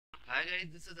Hi guys,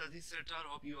 this is Aziz Settar.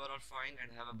 Hope you are all fine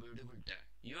and have a beautiful day.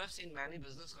 You have seen many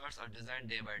business cards are designed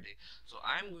day by day. So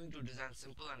I am going to design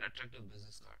simple and attractive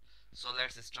business card. So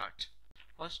let's start.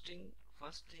 First thing,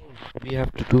 first thing we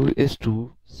have to do is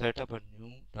to set up a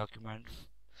new document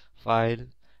file,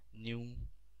 new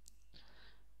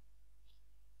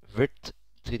width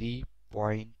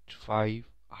 3.5,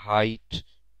 height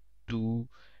 2,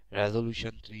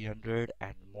 resolution 300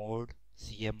 and mode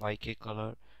CMYK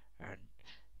color, and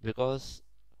because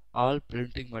all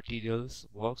printing materials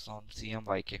works on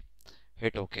CMYK.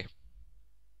 Hit OK.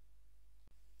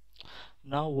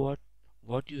 Now what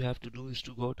you have to do is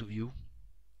to go to view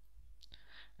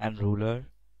and ruler,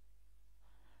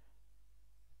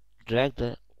 drag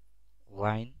the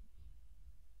line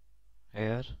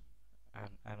here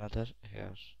and another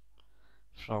here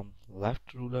from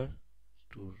left ruler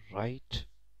to right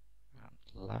and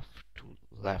left to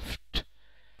left.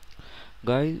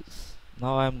 Guys,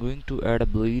 now I'm going to add a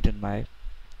bleed in my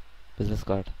business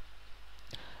card.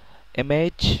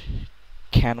 Image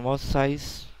canvas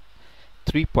size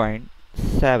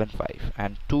 3.75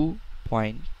 and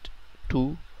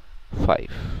 2.25.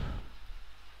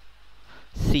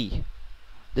 See,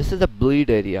 this is the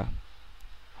bleed area.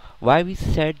 Why we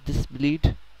set this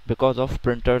bleed? Because of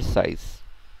printer size.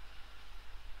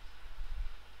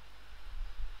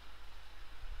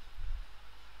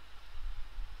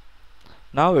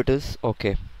 Now it is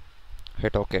OK.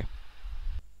 Hit OK.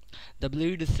 The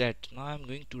bleed is set. Now I'm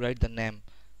going to write the name.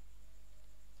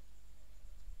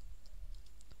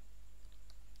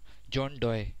 John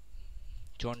Doe.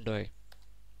 John Doe.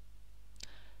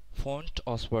 Font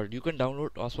Oswald. You can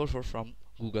download Oswald from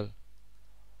Google.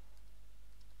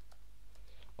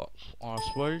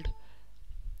 Oswald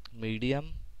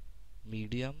medium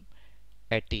 18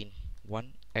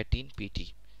 118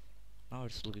 pt. Now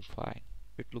it's looking fine.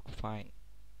 It looks fine.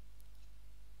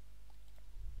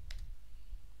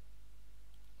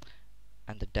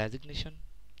 And the designation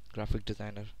graphic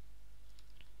designer.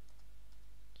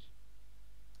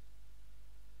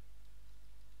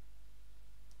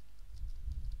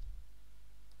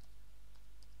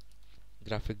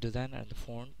 Graphic design, and the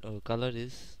font color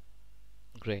is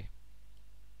gray.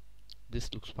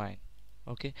 This looks fine.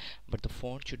 Okay, but the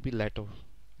font should be Lato.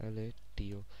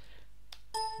 Lato.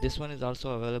 This one is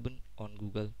also available on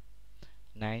Google.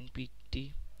 9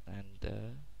 pt and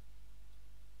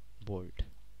bold.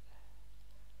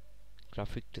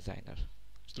 Graphic designer.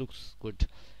 It looks good.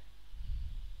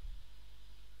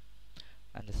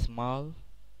 And the small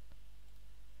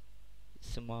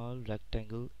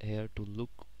rectangle here to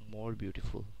look more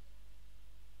beautiful.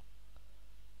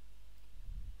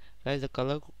 Guys, the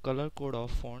color code of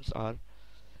fonts are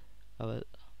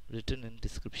written in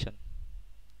description.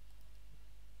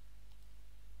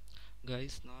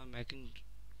 Guys, now I'm making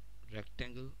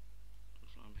rectangle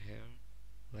from here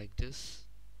like this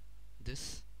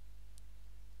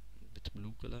with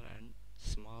blue color and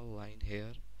small line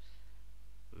here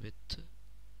with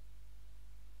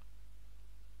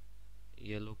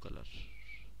yellow color.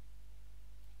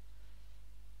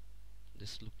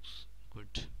 This looks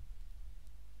good.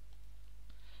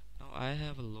 Now I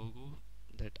have a logo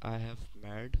that I have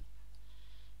made.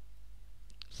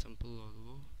 Simple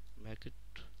logo. Make it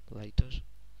lighter.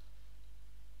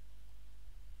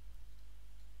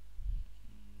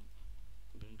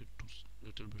 Bring it to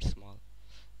little bit small.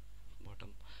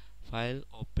 Bottom. File,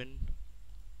 open,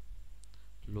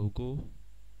 logo.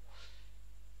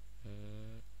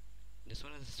 This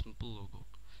one is a simple logo.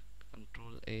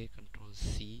 Control A, Control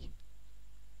C.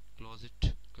 Close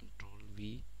it. Control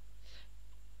V.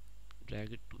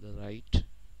 Drag it to the right.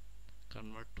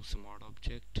 Convert to smart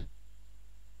object.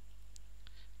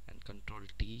 And Control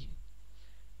T.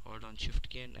 Hold on Shift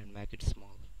key and make it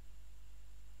small.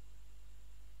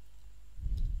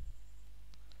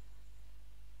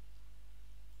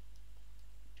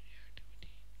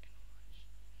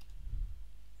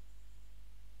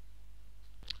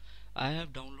 I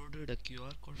have downloaded a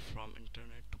QR code from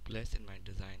internet to place in my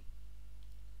design.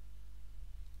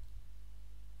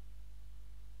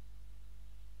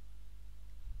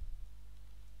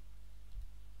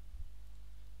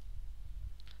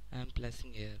 I am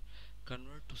placing here.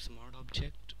 Convert to smart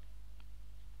object.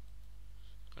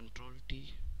 Control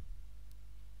T.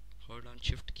 Hold on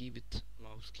Shift key with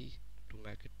mouse key to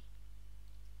make it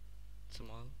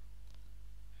small.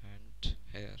 And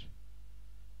here.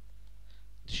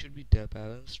 This should be the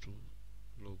balance to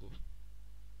logo.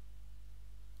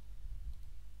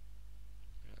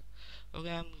 Okay,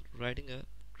 I'm writing a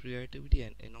creativity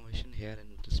and innovation here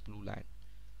in this blue line.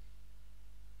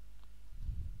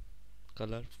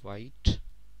 Color white.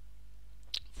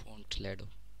 Font Lato.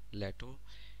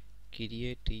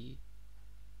 creativity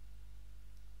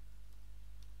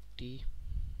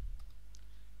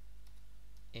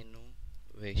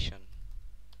innovation.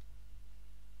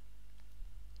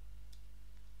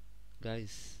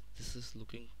 Guys, this is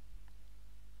looking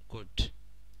good.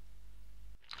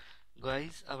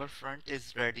 Guys, our front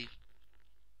is ready.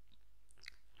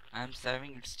 I am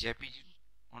saving its JPG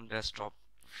on desktop.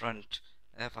 Front,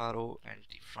 FRONT,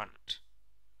 front,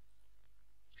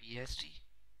 PST,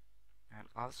 and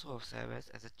also save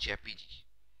as a JPG.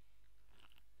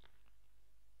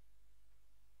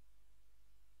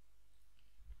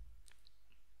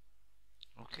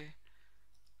 Okay,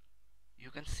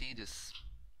 you can see this.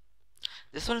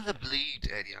 This one is the bleed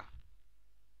area.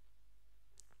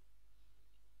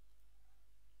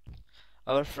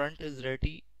 Our front is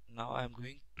ready. Now I am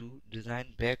going to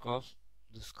design back of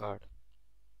this card.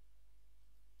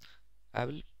 I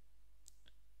will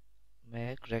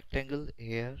make rectangle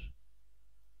here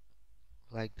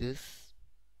like this.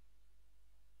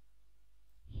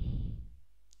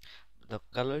 The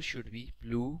color should be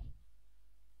blue,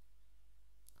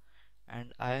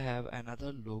 and I have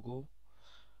another logo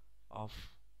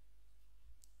of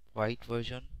white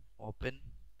version open,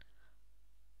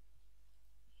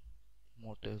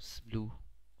 motifs blue.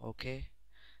 Okay,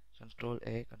 Control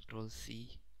A, Control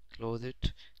C, close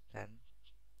it, then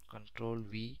Control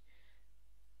V.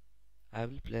 I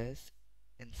will place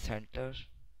in center.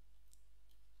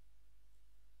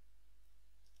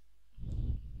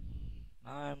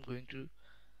 Now I am going to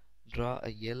draw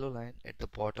a yellow line at the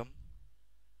bottom.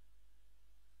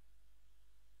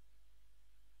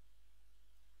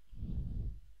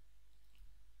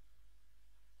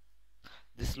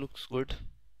 This looks good.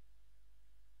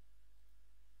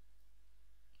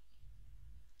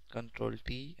 Control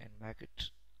T and make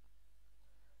it.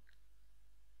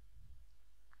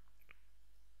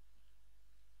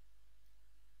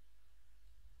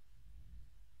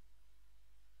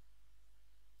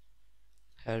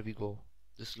 Here we go.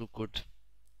 This look good.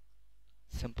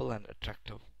 Simple and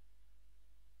attractive.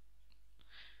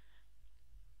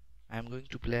 I am going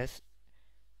to place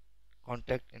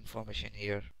contact information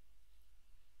here.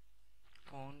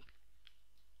 Font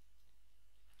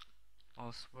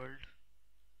Oswald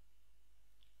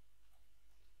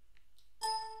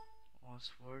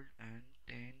and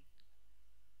 10.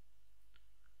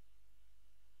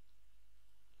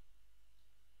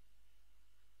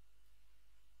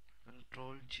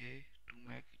 Control J to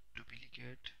make it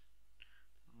duplicate.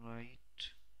 Right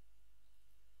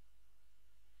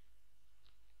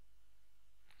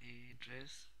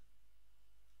address.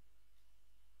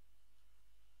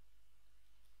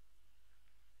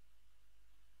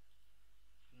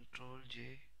 Control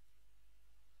J.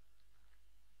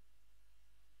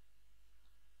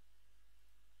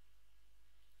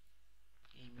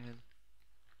 Email.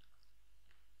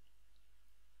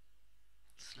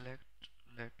 Select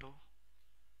Lato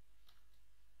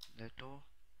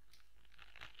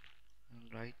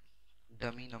and write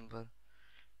dummy number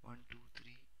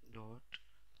 123 dot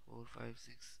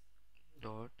 456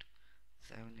 dot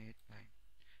 789.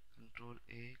 Control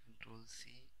A, Control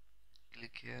C,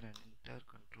 click here and enter.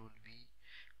 Control V,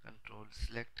 Control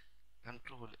select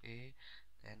Control A,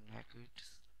 then make it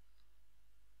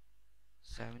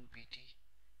 7pt.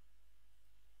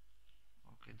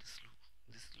 Okay, this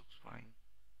looks fine.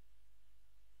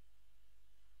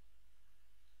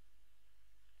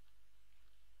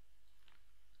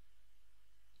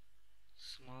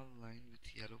 Small line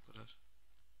with yellow color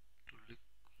to look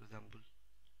resemble.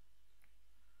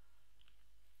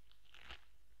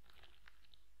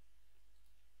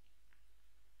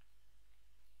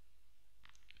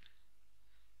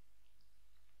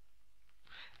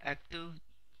 Active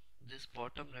this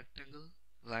bottom rectangle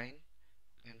line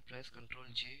and press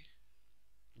Ctrl J.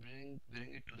 Bring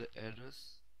it to the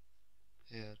address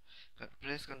here.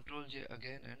 Press Ctrl J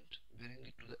again and bring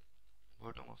it to the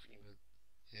bottom of email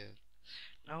here.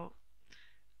 Now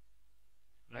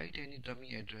write any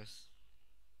dummy address.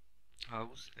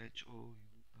 House HOU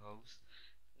house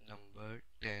number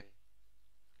 10.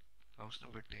 House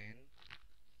number 10.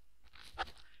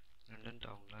 London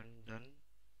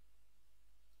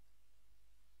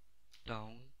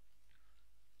town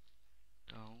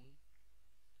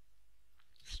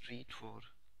street 4.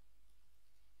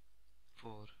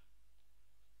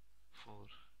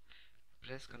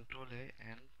 Press Ctrl A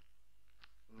and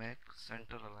make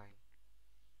center align.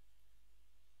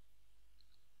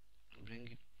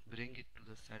 Bring it to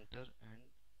the center and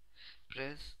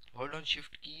hold on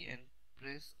shift key and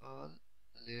press all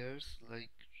layers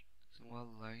like small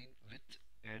line with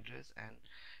address and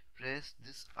press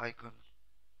this icon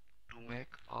to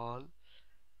make all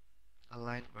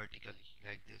align vertically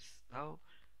like this. Now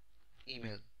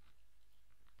email,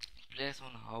 press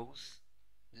on house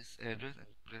this address and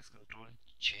press Ctrl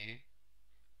J,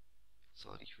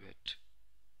 sorry wait,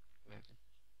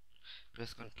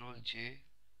 press Ctrl J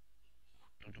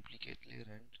to duplicate layer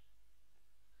and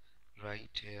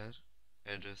write here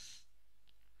address,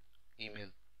 email,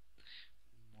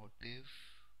 motive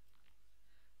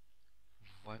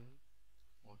 1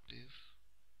 motive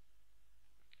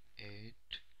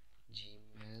at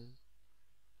gmail.com,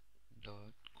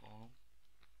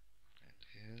 and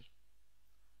here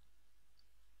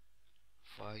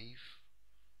 5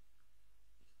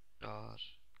 star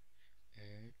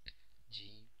at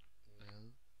gmail.com.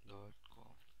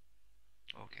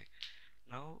 Okay,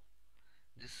 now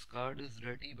this card is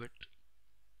ready, but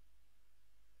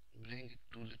bring it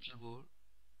to little more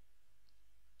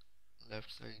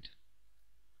left side,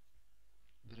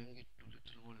 bring it to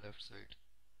little more left side.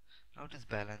 Now it is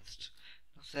balanced.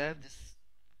 Now save this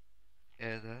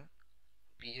as a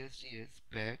PSD as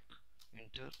back,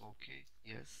 enter, OK,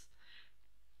 yes,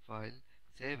 file,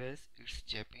 save as its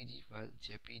JPG file,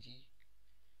 JPG,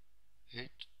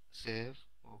 hit save,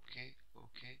 OK,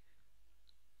 OK,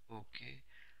 OK.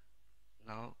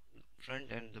 Now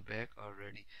front and the back are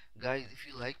ready. Guys, if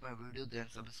you like my video then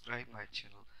subscribe my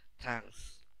channel.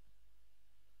 Thanks.